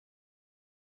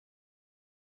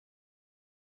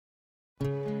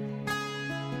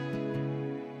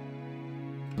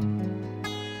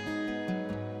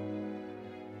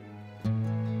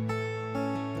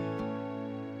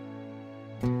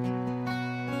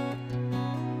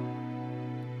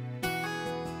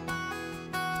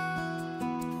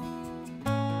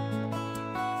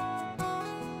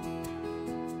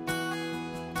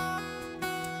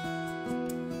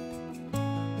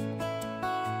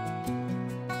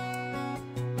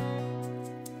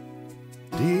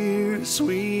dear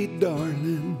sweet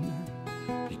darling,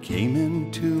 you came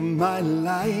into my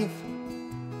life.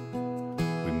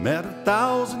 We met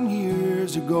 1,000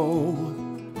 years ago,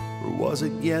 or was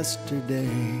it yesterday?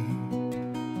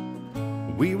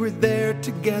 We were there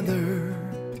together,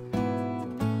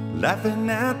 laughing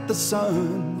at the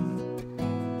sun,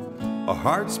 our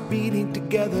hearts beating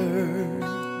together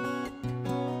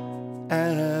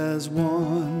as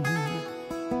one.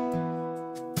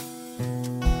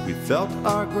 We felt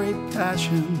our great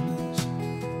passions,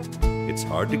 it's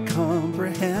hard to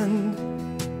comprehend.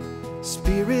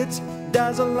 Spirits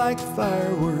dazzle like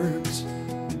fireworks,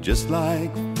 just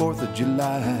like 4th of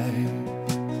July.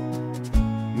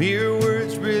 Mere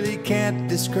words really can't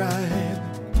describe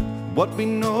what we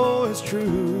know is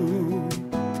true.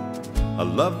 A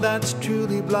love that's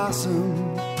truly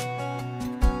blossomed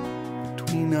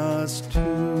between us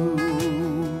two.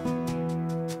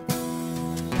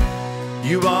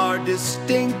 You are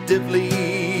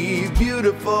distinctively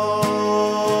beautiful.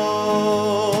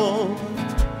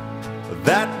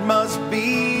 That must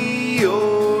be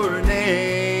your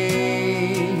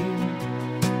name.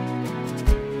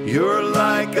 You're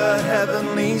like a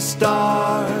heavenly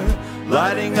star,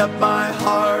 lighting up my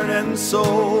heart and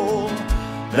soul.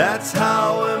 That's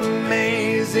how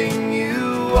amazing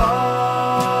you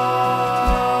are.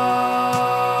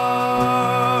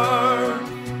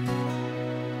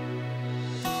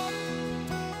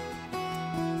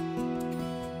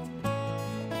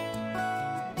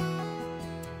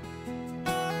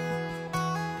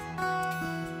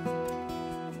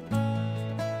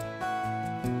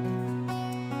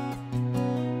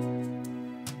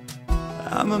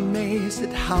 I'm amazed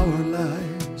at how our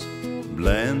lives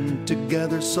blend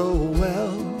together so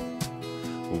well.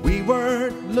 We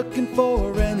weren't looking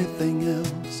for anything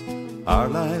else, our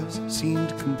lives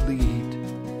seemed complete.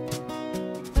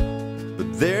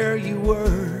 But there you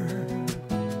were,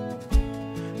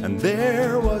 and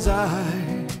there was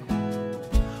I.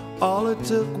 All it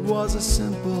took was a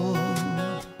simple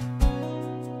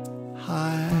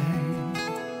hi.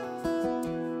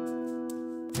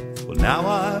 Well, now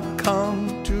I've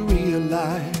come to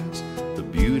realize the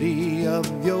beauty of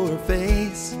your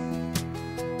face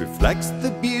reflects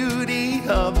the beauty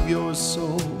of your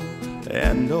soul,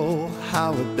 and oh,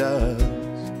 how it does.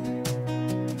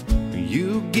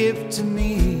 You give to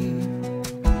me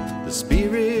the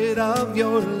spirit of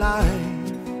your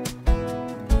life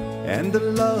and the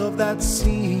love that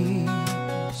seems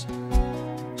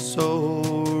so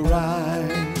right.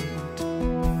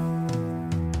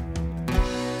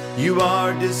 You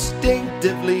are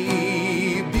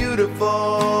distinctively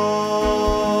beautiful.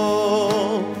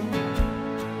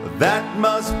 That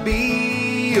must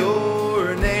be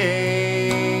your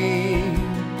name.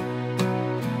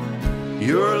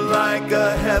 You're like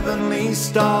a heavenly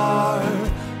star,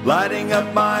 lighting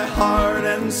up my heart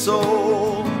and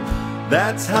soul.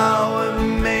 That's how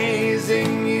amazing